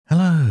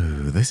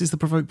this is the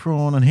Provoked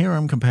Prawn, and here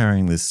I'm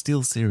comparing the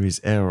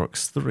SteelSeries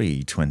Aerox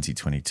 3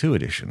 2022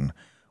 edition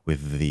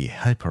with the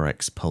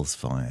Hyperx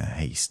Pulsefire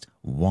Haste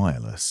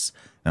Wireless.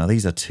 Now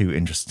these are two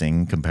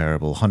interesting,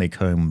 comparable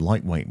honeycomb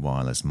lightweight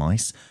wireless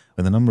mice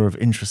with a number of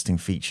interesting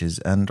features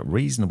and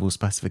reasonable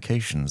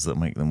specifications that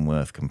make them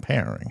worth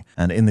comparing.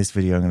 And in this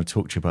video I'm going to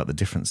talk to you about the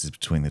differences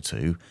between the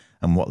two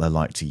and what they're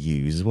like to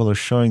use, as well as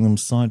showing them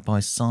side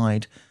by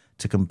side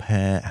to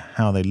compare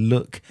how they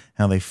look,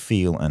 how they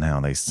feel, and how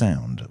they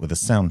sound, with a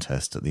sound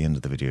test at the end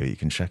of the video you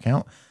can check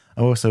out.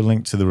 I'll also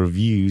link to the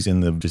reviews in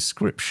the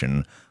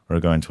description where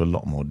I go into a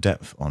lot more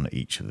depth on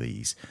each of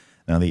these.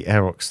 Now the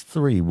Aerox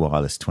 3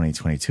 Wireless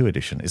 2022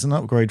 edition is an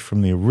upgrade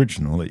from the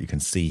original that you can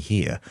see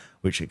here,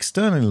 which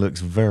externally looks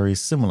very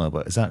similar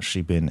but has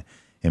actually been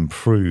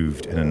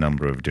improved in a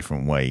number of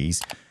different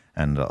ways,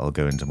 and I'll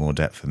go into more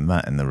depth in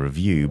that in the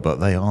review, but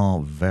they are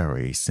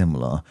very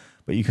similar.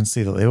 But you can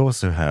see that they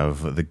also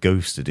have the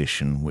Ghost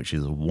edition, which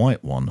is a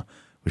white one,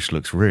 which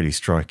looks really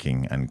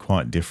striking and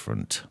quite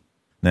different.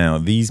 Now,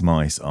 these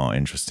mice are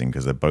interesting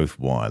because they're both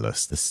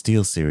wireless. The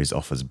SteelSeries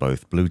offers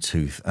both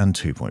Bluetooth and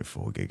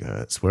 2.4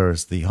 GHz,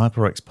 whereas the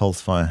Hyperx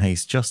Pulsefire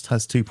Haste just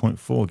has 2.4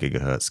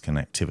 GHz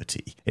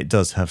connectivity. It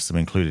does have some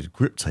included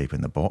grip tape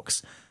in the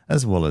box,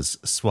 as well as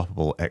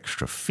swappable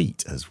extra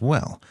feet as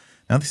well.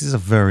 Now this is a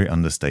very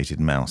understated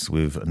mouse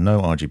with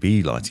no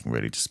RGB lighting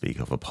really to speak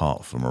of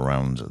apart from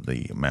around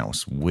the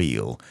mouse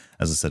wheel.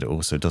 As I said, it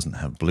also doesn't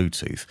have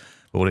Bluetooth,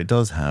 but what it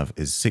does have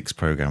is 6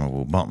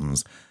 programmable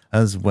buttons,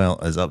 as well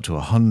as up to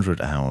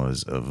 100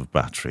 hours of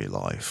battery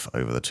life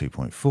over the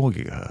 2.4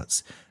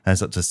 GHz. It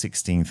has up to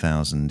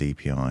 16,000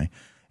 dpi.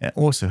 It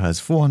also has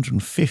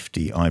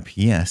 450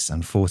 IPS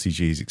and 40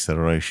 Gs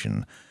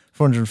acceleration.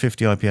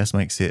 450 IPS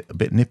makes it a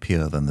bit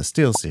nippier than the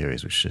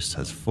SteelSeries, which just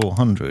has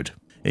 400.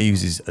 It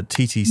uses a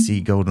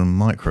TTC Golden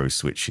Micro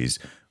switches,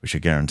 which are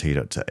guaranteed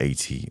up to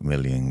 80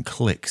 million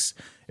clicks.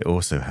 It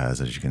also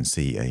has, as you can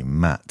see, a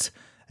matte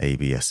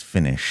ABS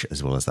finish,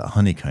 as well as that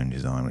honeycomb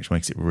design, which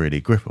makes it really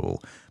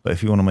grippable. But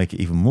if you want to make it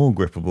even more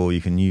grippable,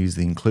 you can use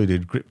the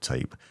included grip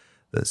tape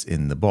that's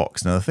in the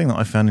box. Now, the thing that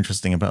I found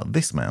interesting about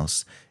this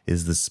mouse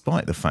is,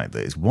 despite the fact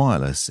that it's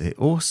wireless, it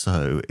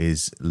also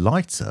is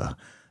lighter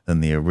than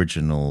the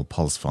original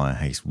Pulsefire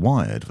Haste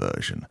wired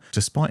version.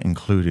 Despite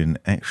including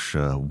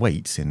extra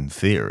weight in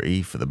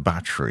theory for the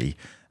battery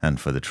and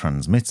for the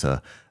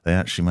transmitter, they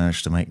actually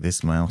managed to make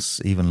this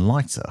mouse even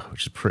lighter,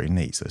 which is pretty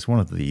neat. So it's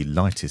one of the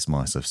lightest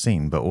mice I've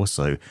seen, but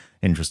also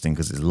interesting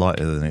because it's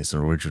lighter than its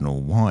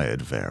original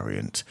wired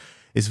variant.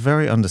 It's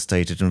very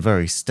understated and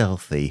very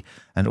stealthy,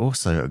 and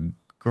also a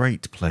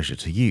great pleasure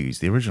to use.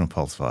 The original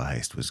Pulsefire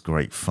Haste was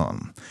great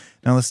fun.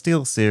 Now the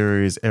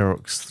SteelSeries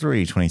Aerox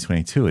 3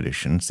 2022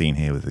 edition, seen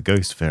here with the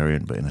Ghost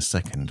variant, but in a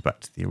second back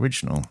to the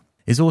original,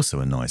 is also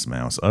a nice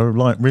mouse. I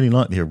really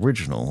like the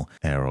original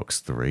Aerox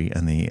 3,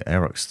 and the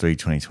Aerox 3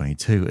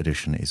 2022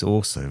 edition is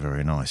also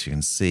very nice. You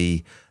can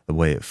see the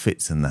way it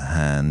fits in the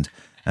hand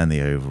and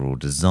the overall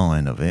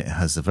design of it. It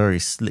has a very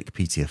slick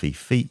PTFE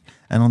feet,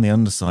 and on the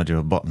underside you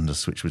have a button to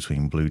switch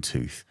between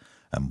Bluetooth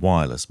and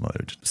wireless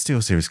mode.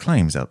 SteelSeries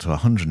claims out to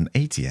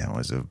 180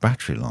 hours of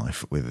battery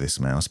life with this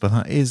mouse, but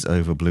that is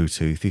over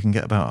Bluetooth. You can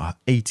get about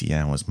 80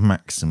 hours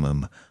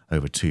maximum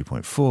over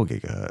 2.4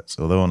 GHz,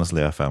 although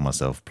honestly I found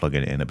myself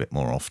plugging it in a bit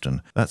more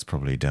often. That's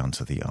probably down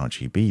to the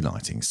RGB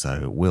lighting,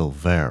 so it will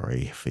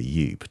vary for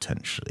you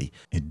potentially.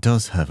 It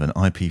does have an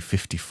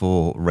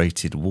IP54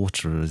 rated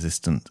water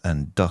resistant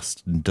and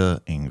dust and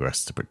dirt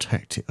ingress to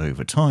protect it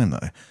over time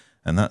though,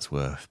 and that's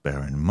worth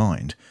bearing in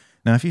mind.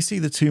 Now, if you see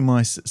the two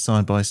mice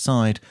side by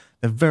side,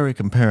 they're very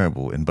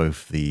comparable in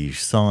both the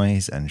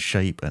size and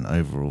shape and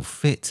overall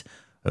fit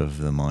of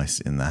the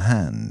mice in the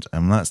hand.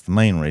 And that's the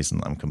main reason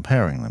that I'm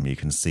comparing them. You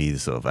can see the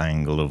sort of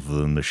angle of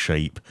them, the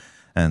shape,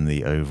 and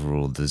the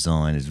overall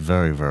design is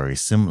very, very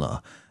similar.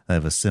 They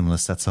have a similar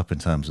setup in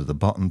terms of the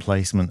button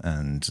placement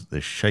and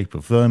the shape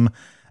of them,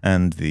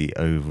 and the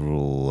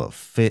overall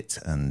fit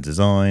and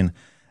design.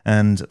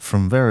 And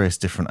from various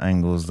different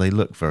angles, they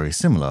look very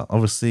similar.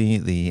 Obviously,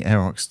 the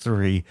Aerox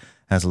 3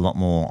 has a lot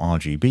more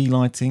RGB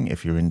lighting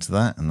if you're into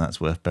that, and that's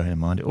worth bearing in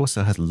mind. It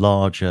also has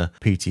larger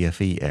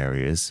PTFE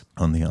areas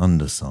on the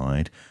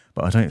underside,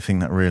 but I don't think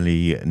that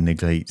really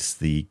negates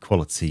the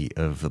quality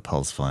of the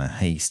Pulsefire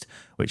Haste,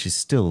 which is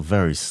still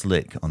very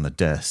slick on the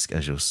desk,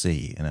 as you'll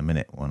see in a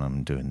minute when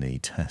I'm doing the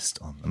test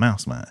on the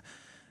mouse mat.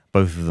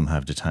 Both of them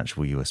have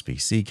detachable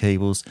USB-C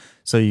cables,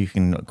 so you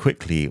can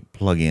quickly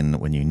plug in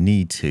when you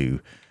need to,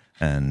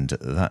 and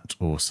that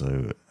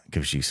also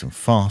gives you some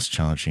fast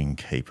charging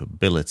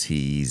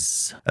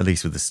capabilities, at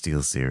least with the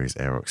SteelSeries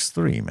Aerox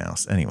 3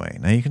 mouse anyway.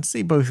 Now you can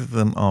see both of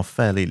them are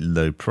fairly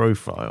low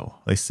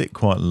profile. They sit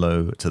quite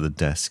low to the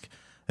desk.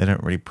 They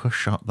don't really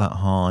push up that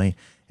high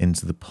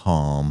into the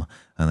palm,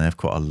 and they have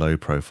quite a low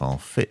profile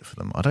fit for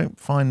them. I don't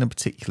find them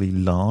particularly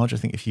large. I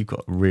think if you've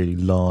got really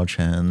large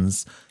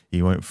hands,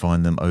 you won't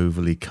find them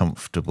overly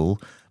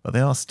comfortable, but they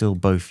are still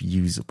both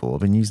usable. I've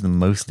been using them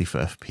mostly for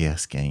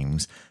FPS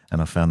games, and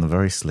I found them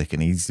very slick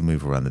and easy to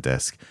move around the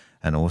desk,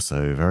 and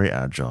also very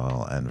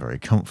agile and very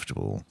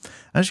comfortable.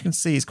 As you can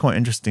see, it's quite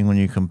interesting when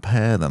you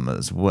compare them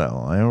as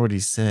well. I already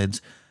said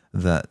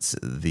that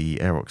the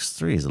Aerox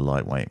 3 is a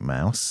lightweight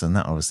mouse, and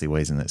that obviously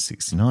weighs in at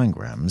 69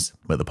 grams,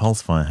 but the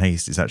Pulsefire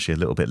Haste is actually a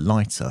little bit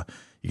lighter.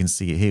 You can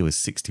see it here with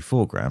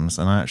 64 grams,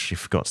 and I actually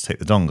forgot to take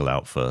the dongle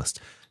out first,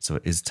 so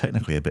it is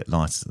technically a bit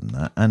lighter than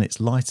that, and it's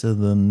lighter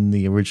than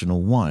the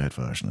original wired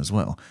version as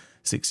well.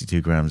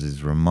 62 grams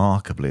is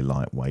remarkably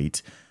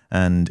lightweight,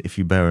 and if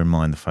you bear in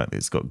mind the fact that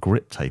it's got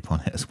grip tape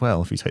on it as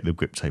well, if you take the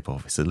grip tape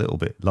off, it's a little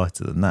bit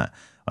lighter than that.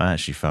 I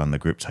actually found the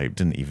grip tape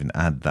didn't even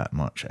add that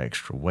much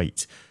extra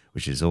weight,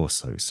 which is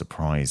also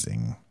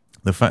surprising.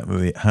 The fact that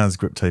it has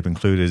grip tape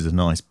included is a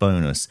nice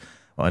bonus,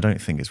 but I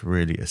don't think it's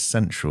really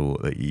essential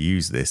that you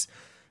use this,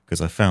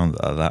 because I found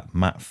that that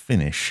matte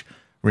finish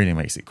really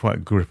makes it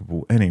quite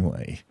grippable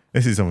anyway.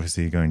 This is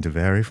obviously going to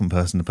vary from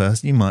person to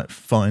person. You might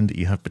find that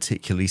you have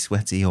particularly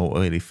sweaty or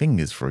oily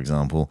fingers, for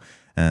example,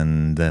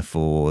 and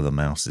therefore the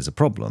mouse is a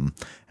problem.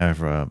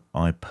 However,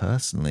 I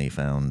personally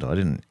found I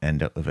didn't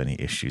end up with any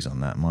issues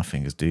on that. My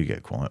fingers do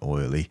get quite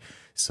oily,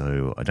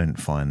 so I don't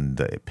find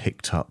that it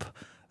picked up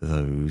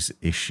those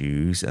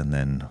issues and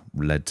then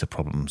led to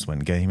problems when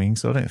gaming,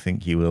 so I don't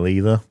think you will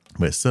either.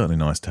 But it's certainly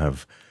nice to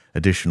have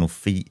additional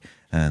feet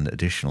and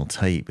additional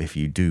tape if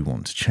you do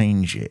want to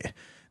change it.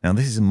 Now,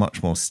 this is a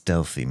much more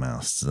stealthy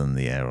mouse than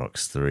the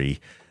Aerox 3,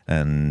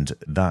 and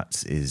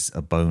that is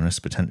a bonus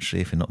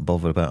potentially if you're not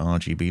bothered about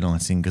RGB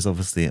lighting, because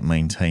obviously it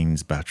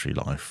maintains battery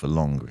life for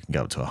longer. It can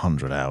go up to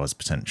 100 hours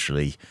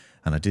potentially,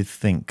 and I did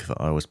think that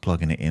I was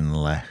plugging it in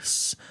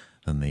less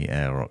than the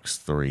Aerox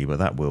 3, but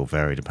that will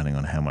vary depending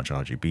on how much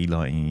RGB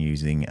lighting you're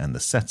using and the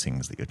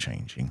settings that you're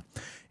changing.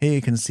 Here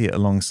you can see it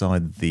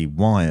alongside the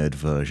wired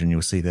version.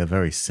 You'll see they're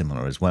very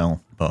similar as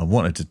well, but I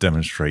wanted to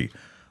demonstrate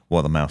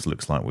what the mouse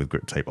looks like with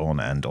grip tape on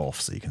and off,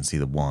 so you can see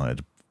the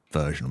wired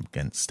version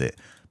against it.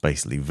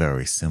 Basically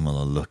very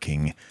similar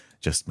looking,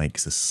 just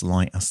makes a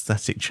slight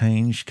aesthetic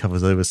change,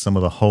 covers over some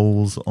of the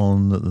holes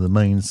on the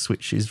main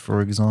switches,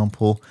 for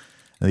example.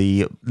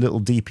 The little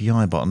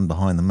DPI button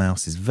behind the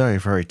mouse is very,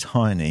 very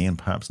tiny and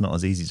perhaps not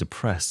as easy to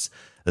press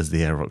as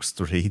the Aerox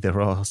 3.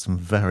 There are some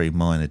very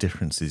minor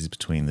differences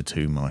between the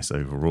two mice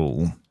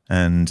overall.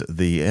 And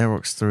the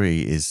Aerox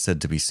 3 is said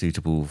to be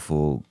suitable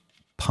for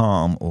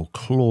palm or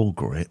claw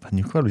grip, and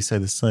you could probably say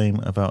the same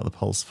about the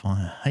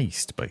Pulsefire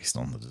Haste based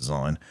on the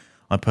design.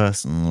 I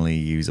personally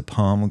use a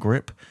palm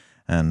grip,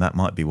 and that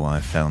might be why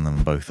I found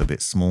them both a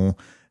bit small.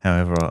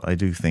 However, I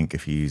do think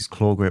if you use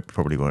claw grip,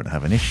 probably won't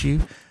have an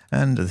issue,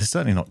 and they're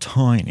certainly not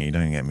tiny,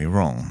 don't get me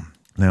wrong.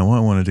 Now, what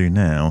I want to do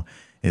now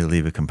is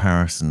leave a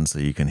comparison so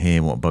you can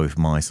hear what both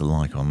mice are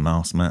like on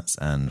mouse mats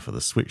and for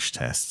the switch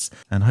tests.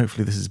 And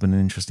hopefully this has been an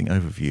interesting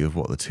overview of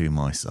what the two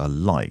mice are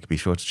like. Be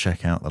sure to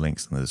check out the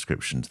links in the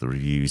description to the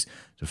reviews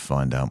to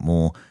find out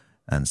more,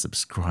 and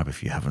subscribe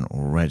if you haven't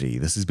already.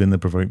 This has been the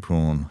Provoked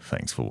Prawn.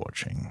 Thanks for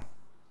watching.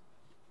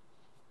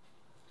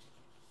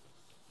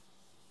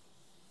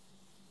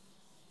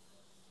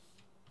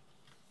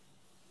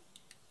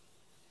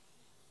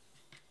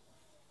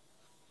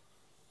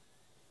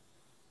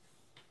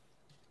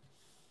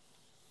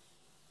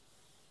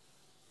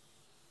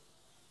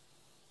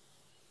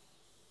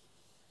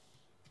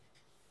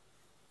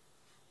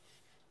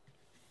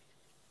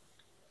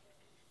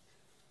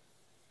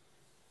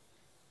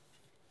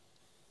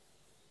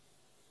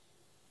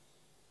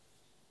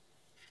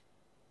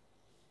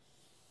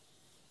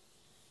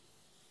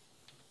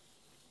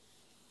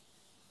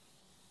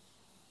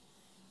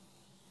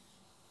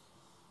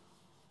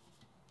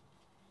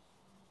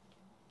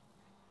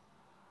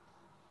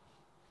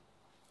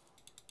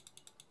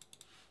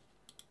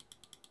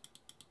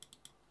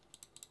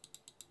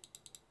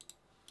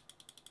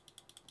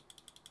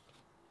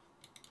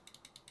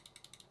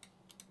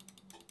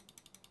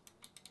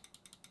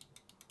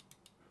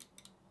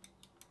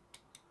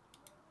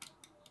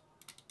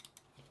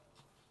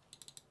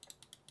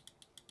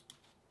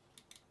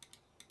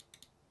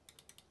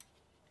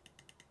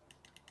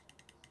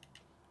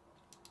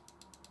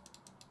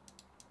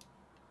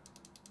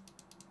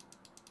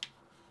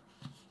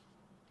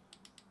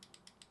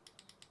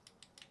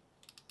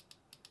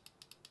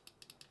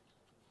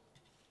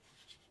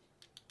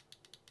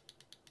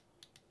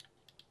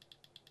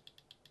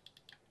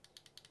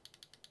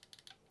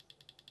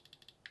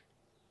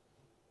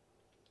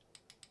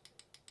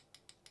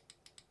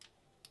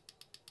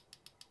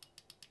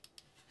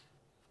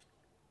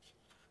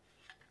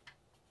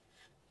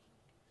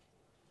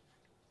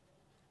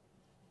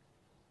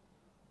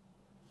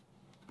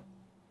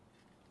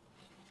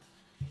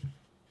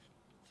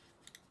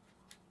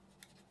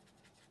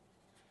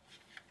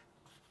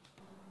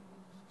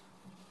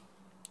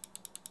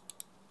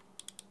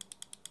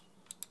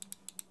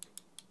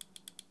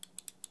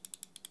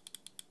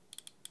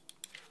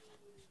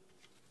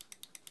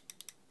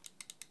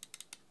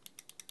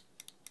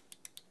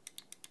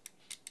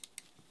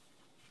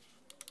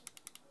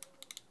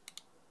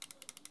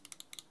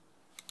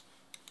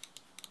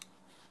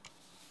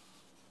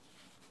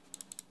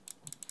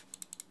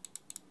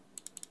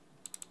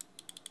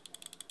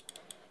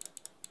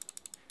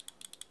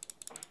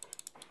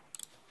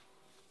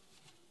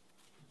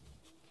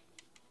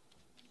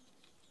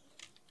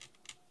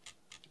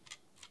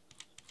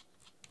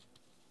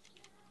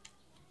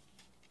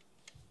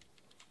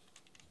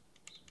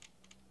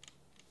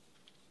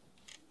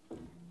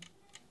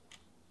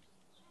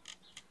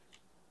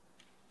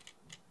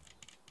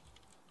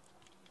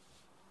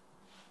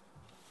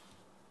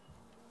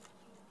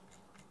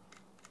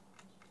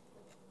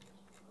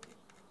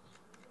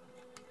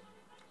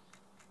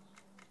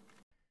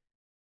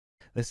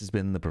 This has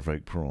been the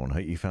Provoked Prawn.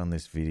 Hope you found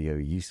this video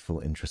useful,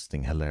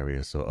 interesting,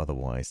 hilarious, or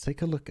otherwise.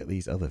 Take a look at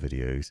these other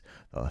videos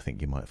that I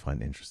think you might find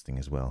interesting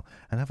as well.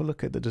 And have a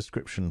look at the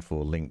description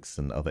for links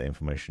and other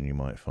information you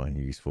might find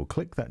useful.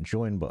 Click that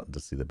join button to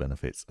see the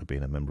benefits of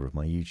being a member of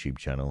my YouTube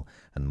channel.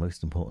 And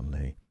most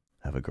importantly,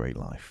 have a great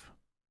life.